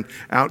prayer and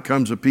out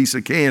comes a piece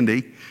of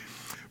candy.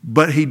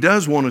 But He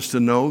does want us to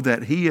know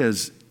that He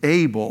is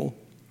able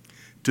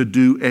to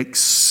do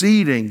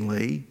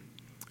exceedingly,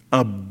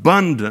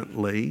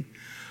 abundantly,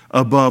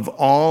 above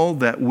all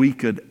that we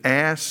could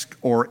ask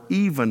or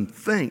even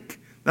think.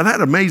 Now that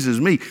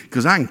amazes me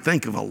because I can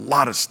think of a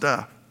lot of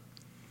stuff.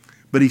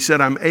 But He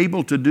said, I'm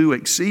able to do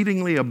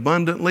exceedingly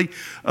abundantly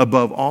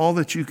above all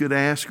that you could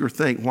ask or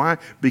think. Why?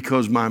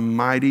 Because my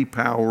mighty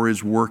power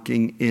is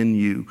working in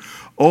you.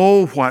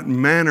 Oh, what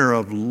manner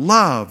of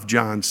love,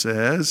 John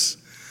says,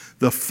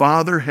 the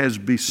Father has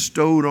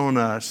bestowed on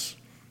us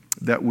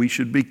that we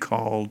should be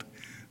called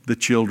the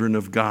children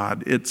of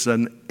God. It's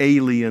an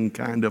alien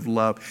kind of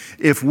love.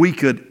 If we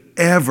could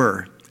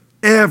ever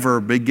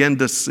begin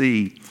to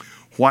see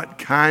what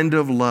kind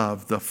of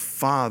love the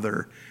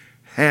Father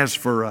has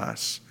for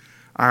us,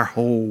 our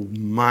whole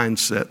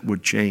mindset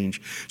would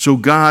change. So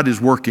God is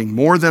working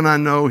more than I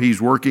know.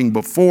 He's working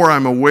before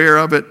I'm aware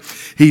of it.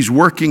 He's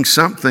working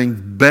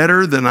something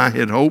better than I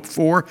had hoped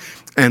for.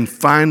 And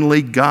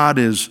finally, God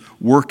is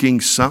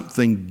working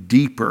something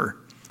deeper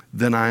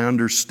than I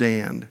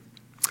understand.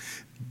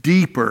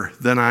 Deeper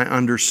than I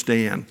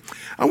understand.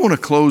 I want to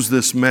close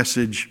this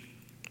message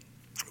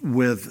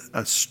with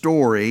a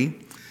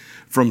story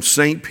from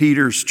St.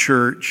 Peter's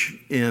Church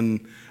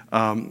in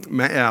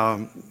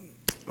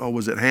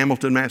was it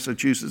Hamilton,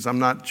 Massachusetts? I'm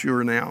not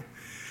sure now.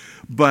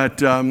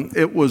 But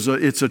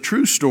it's a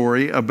true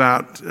story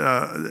about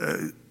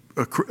a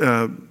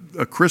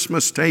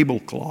Christmas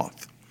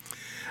tablecloth.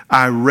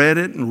 I read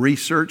it and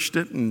researched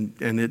it,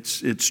 and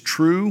it's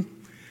true.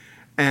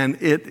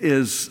 And it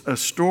is a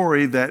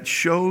story that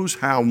shows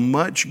how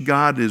much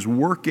God is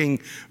working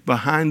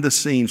behind the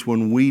scenes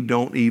when we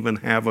don't even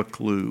have a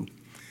clue.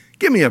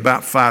 Give me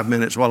about 5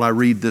 minutes while I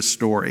read this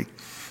story.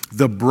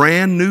 The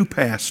brand new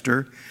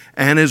pastor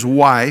and his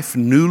wife,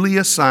 newly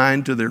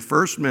assigned to their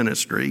first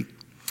ministry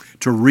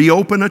to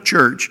reopen a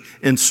church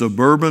in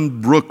suburban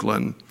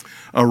Brooklyn,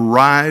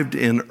 arrived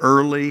in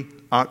early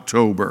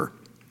October,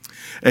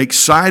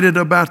 excited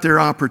about their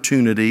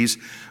opportunities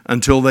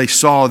until they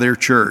saw their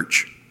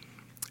church.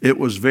 It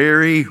was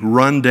very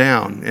run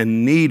down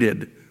and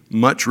needed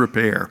much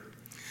repair.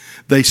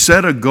 They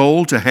set a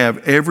goal to have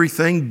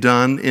everything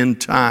done in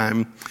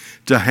time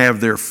to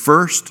have their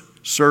first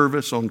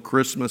service on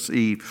Christmas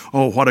Eve.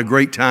 Oh, what a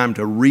great time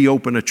to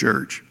reopen a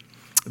church.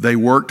 They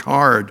worked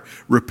hard,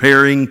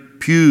 repairing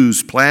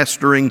pews,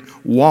 plastering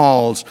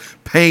walls,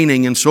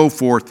 painting, and so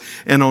forth.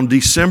 And on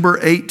December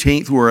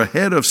 18th, we're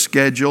ahead of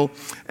schedule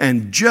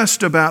and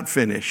just about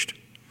finished.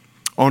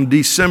 On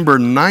December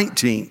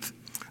 19th,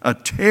 a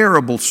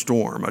terrible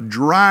storm, a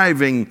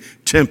driving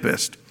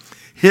tempest,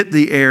 hit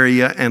the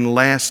area and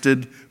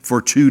lasted for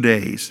 2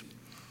 days.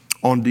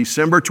 On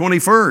December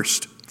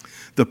 21st,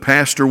 the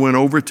pastor went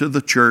over to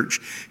the church.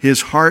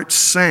 His heart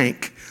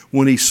sank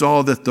when he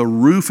saw that the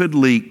roof had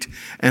leaked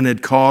and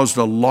had caused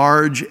a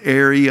large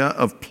area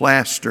of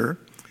plaster,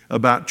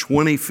 about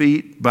 20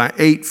 feet by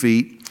 8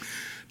 feet,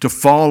 to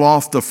fall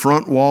off the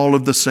front wall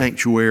of the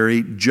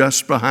sanctuary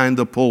just behind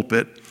the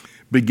pulpit,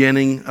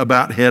 beginning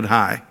about head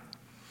high.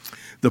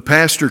 The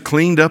pastor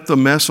cleaned up the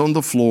mess on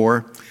the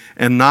floor,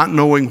 and not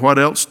knowing what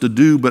else to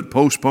do but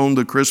postpone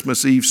the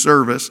Christmas Eve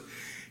service,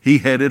 he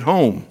headed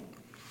home.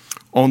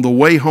 On the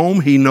way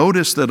home, he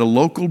noticed that a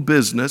local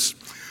business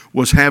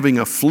was having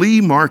a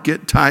flea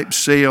market type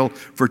sale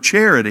for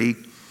charity,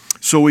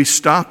 so he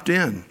stopped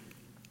in.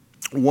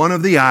 One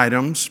of the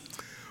items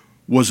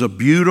was a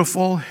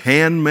beautiful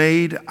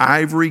handmade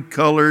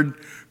ivory-colored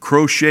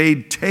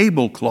crocheted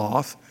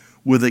tablecloth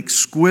with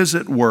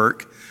exquisite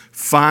work,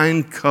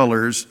 fine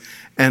colors,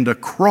 and a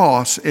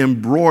cross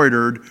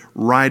embroidered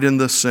right in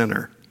the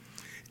center.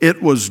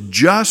 It was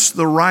just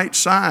the right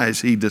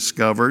size, he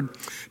discovered,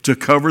 to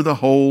cover the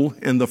hole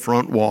in the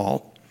front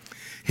wall.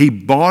 He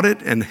bought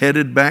it and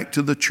headed back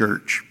to the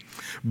church.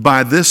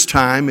 By this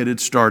time, it had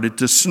started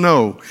to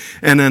snow,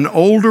 and an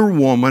older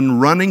woman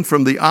running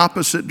from the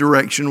opposite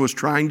direction was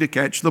trying to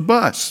catch the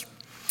bus.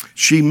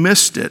 She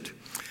missed it,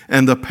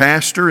 and the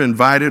pastor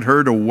invited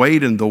her to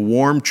wait in the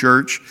warm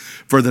church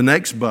for the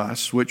next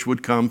bus, which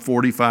would come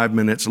 45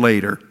 minutes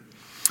later.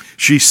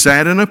 She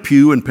sat in a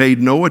pew and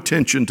paid no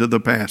attention to the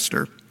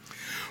pastor.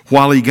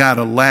 While he got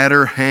a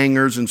ladder,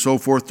 hangers, and so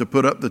forth to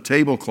put up the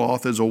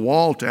tablecloth as a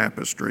wall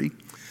tapestry,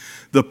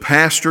 the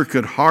pastor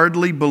could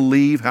hardly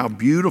believe how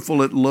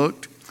beautiful it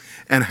looked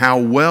and how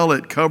well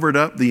it covered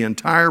up the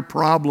entire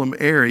problem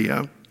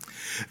area.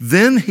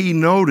 Then he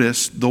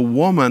noticed the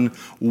woman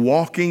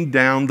walking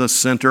down the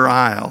center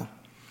aisle.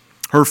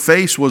 Her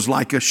face was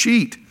like a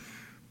sheet.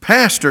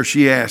 "Pastor,"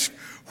 she asked,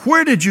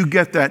 "where did you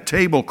get that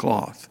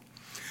tablecloth?"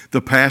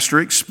 The pastor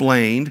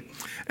explained,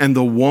 and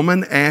the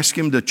woman asked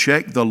him to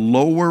check the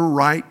lower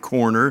right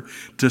corner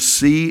to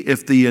see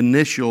if the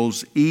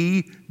initials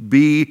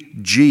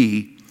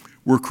EBG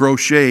were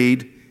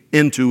crocheted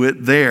into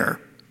it there.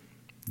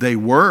 They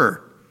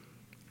were.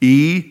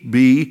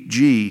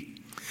 EBG.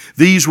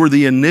 These were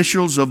the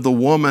initials of the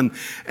woman,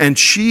 and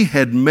she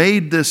had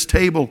made this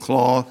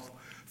tablecloth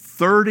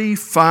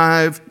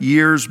 35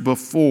 years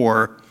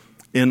before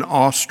in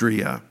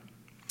Austria.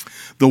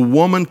 The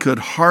woman could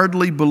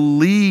hardly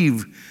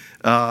believe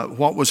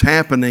what was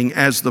happening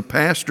as the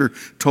pastor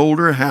told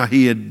her how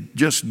he had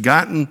just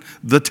gotten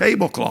the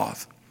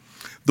tablecloth.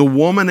 The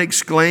woman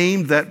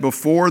exclaimed that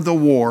before the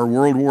war,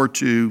 World War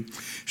II,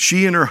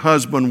 she and her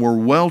husband were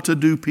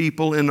well-to-do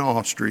people in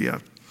Austria.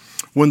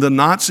 When the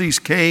Nazis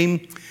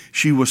came,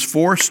 she was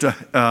forced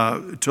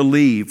to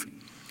leave.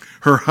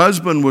 Her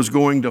husband was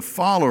going to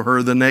follow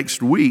her the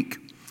next week,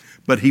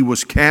 but he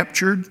was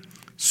captured,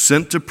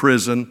 sent to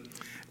prison,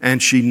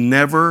 and she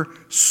never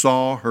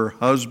saw her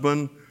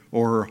husband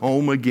or her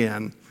home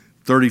again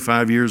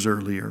 35 years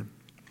earlier.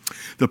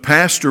 The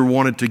pastor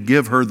wanted to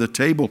give her the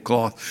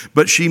tablecloth,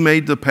 but she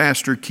made the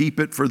pastor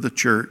keep it for the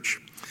church.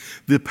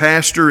 The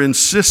pastor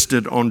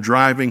insisted on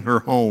driving her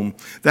home.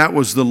 That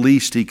was the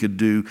least he could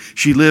do.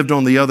 She lived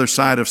on the other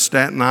side of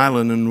Staten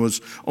Island and was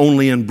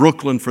only in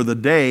Brooklyn for the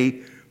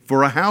day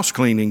for a house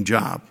cleaning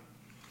job.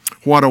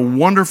 What a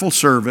wonderful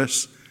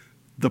service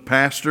the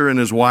pastor and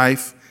his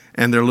wife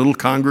and their little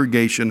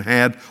congregation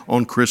had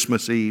on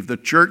Christmas Eve. The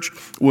church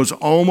was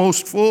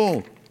almost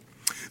full.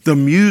 The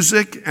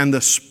music and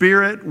the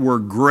spirit were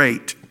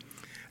great.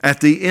 At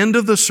the end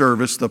of the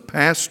service, the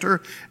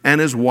pastor and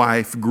his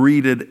wife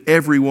greeted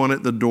everyone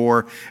at the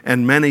door,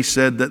 and many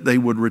said that they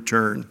would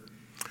return.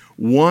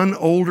 One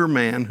older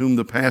man, whom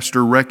the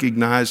pastor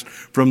recognized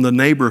from the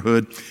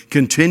neighborhood,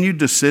 continued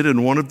to sit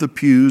in one of the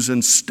pews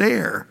and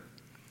stare.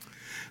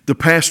 The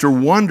pastor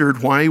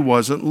wondered why he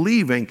wasn't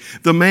leaving.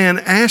 The man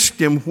asked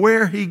him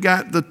where he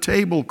got the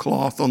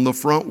tablecloth on the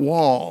front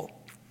wall.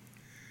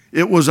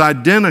 It was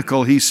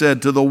identical, he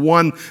said, to the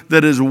one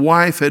that his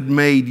wife had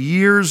made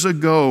years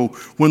ago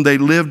when they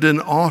lived in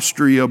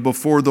Austria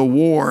before the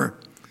war.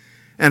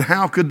 And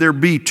how could there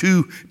be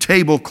two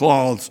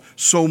tablecloths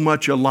so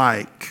much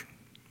alike?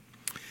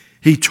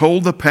 He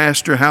told the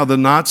pastor how the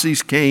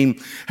Nazis came,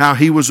 how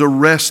he was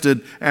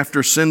arrested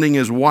after sending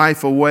his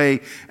wife away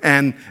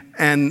and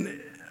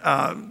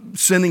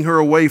sending her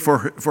away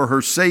for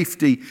her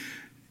safety.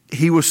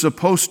 He was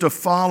supposed to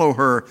follow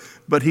her,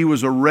 but he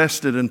was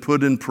arrested and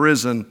put in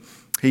prison.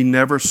 He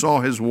never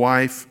saw his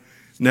wife,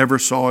 never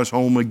saw his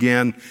home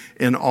again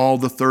in all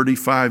the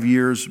 35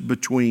 years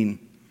between.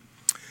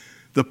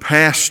 The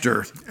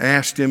pastor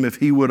asked him if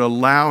he would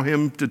allow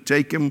him to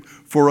take him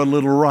for a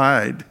little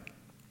ride.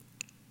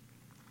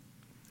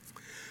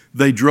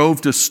 They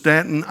drove to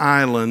Staten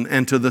Island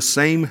and to the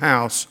same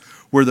house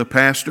where the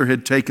pastor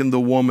had taken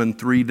the woman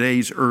 3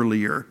 days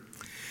earlier.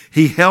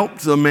 He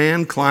helped the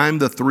man climb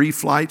the 3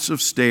 flights of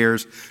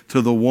stairs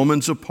to the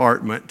woman's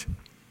apartment.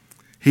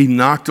 He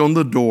knocked on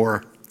the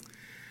door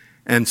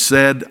and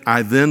said,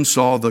 "I then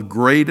saw the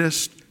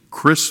greatest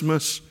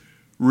Christmas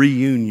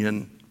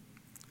reunion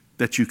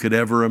that you could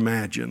ever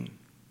imagine."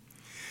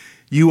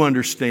 You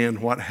understand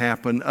what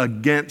happened.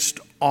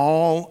 Against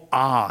all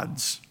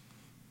odds,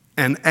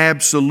 an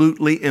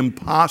absolutely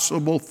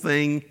impossible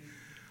thing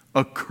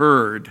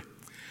occurred.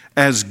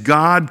 As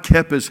God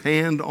kept his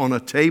hand on a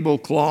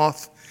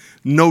tablecloth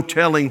No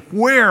telling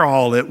where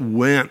all it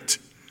went.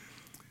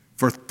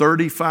 For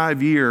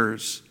 35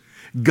 years,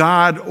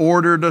 God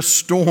ordered a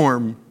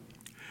storm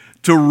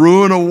to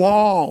ruin a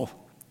wall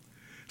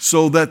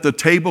so that the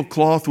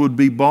tablecloth would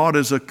be bought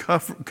as a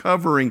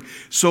covering,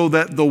 so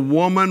that the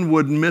woman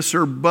would miss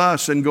her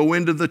bus and go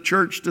into the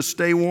church to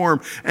stay warm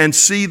and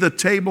see the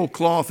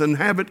tablecloth and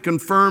have it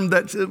confirmed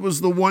that it was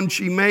the one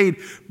she made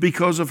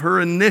because of her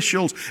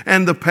initials.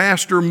 And the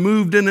pastor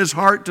moved in his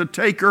heart to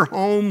take her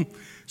home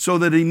so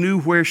that he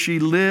knew where she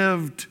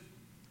lived.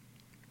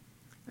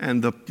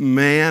 And the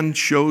man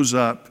shows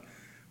up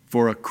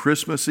for a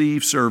Christmas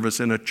Eve service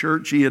in a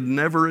church he had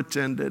never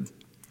attended.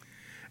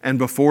 And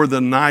before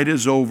the night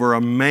is over, a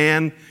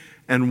man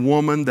and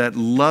woman that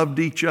loved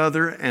each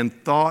other and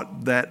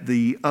thought that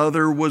the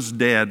other was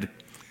dead,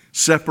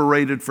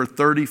 separated for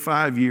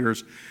 35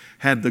 years,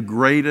 had the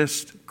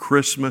greatest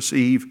Christmas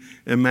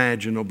Eve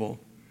imaginable.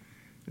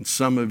 And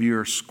some of you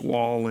are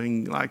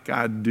squalling like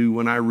I do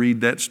when I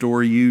read that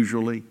story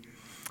usually.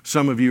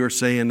 Some of you are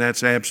saying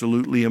that's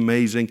absolutely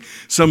amazing.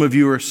 Some of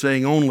you are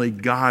saying only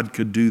God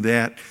could do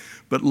that.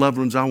 But loved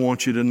ones, I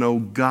want you to know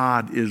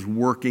God is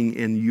working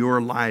in your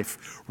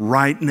life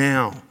right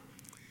now.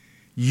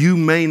 You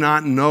may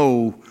not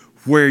know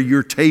where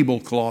your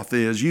tablecloth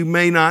is. You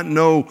may not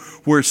know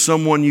where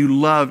someone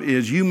you love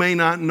is. You may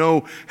not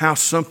know how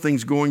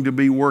something's going to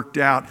be worked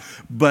out.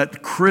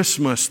 But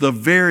Christmas, the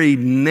very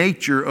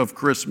nature of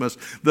Christmas,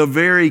 the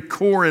very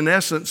core and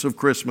essence of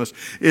Christmas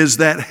is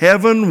that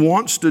heaven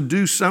wants to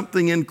do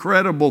something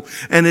incredible,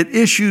 and it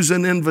issues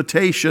an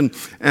invitation,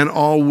 and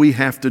all we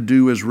have to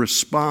do is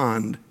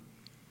respond.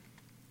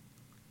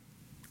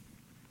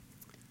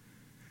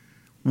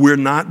 We're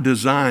not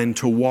designed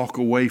to walk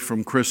away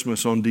from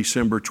Christmas on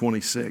December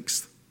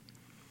 26th.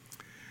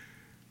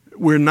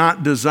 We're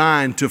not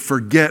designed to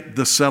forget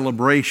the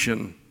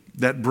celebration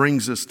that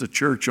brings us to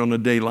church on a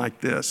day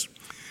like this.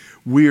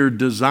 We're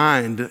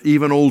designed,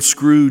 even old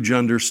Scrooge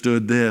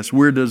understood this,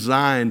 we're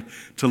designed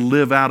to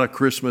live out a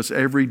Christmas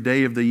every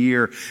day of the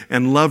year.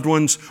 And loved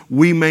ones,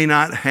 we may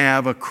not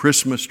have a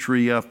Christmas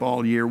tree up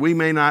all year. We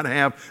may not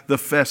have the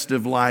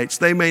festive lights.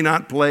 They may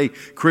not play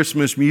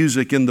Christmas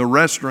music in the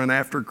restaurant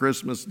after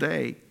Christmas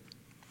Day.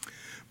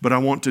 But I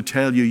want to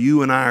tell you,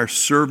 you and I are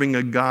serving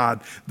a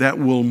God that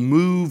will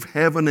move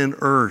heaven and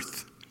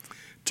earth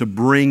to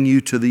bring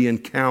you to the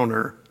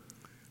encounter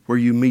where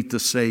you meet the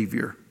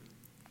Savior.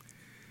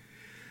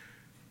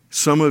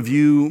 Some of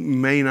you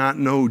may not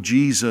know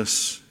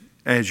Jesus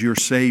as your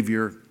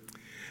Savior,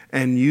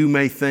 and you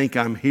may think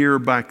I'm here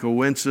by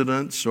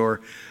coincidence, or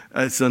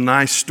it's a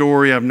nice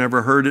story, I've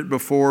never heard it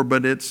before,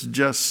 but it's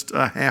just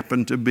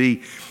happened to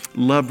be.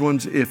 Loved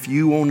ones, if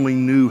you only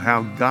knew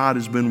how God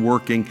has been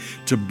working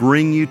to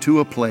bring you to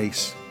a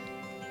place,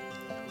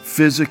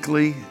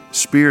 physically,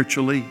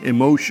 spiritually,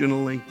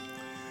 emotionally,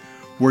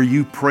 where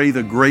you pray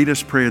the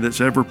greatest prayer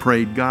that's ever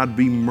prayed: God,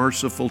 be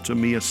merciful to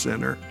me, a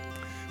sinner.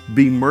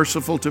 Be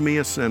merciful to me,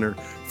 a sinner.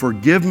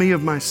 Forgive me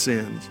of my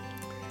sins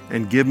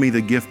and give me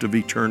the gift of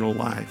eternal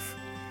life.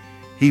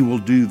 He will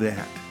do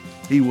that.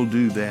 He will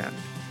do that.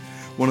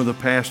 One of the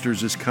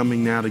pastors is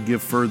coming now to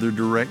give further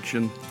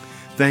direction.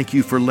 Thank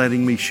you for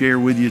letting me share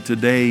with you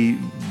today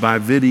by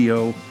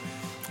video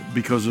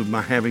because of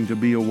my having to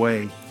be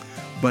away.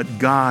 But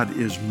God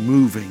is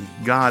moving.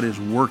 God is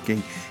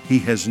working. He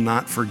has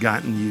not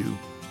forgotten you.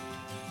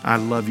 I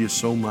love you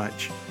so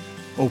much.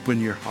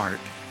 Open your heart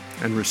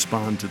and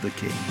respond to the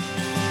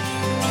King.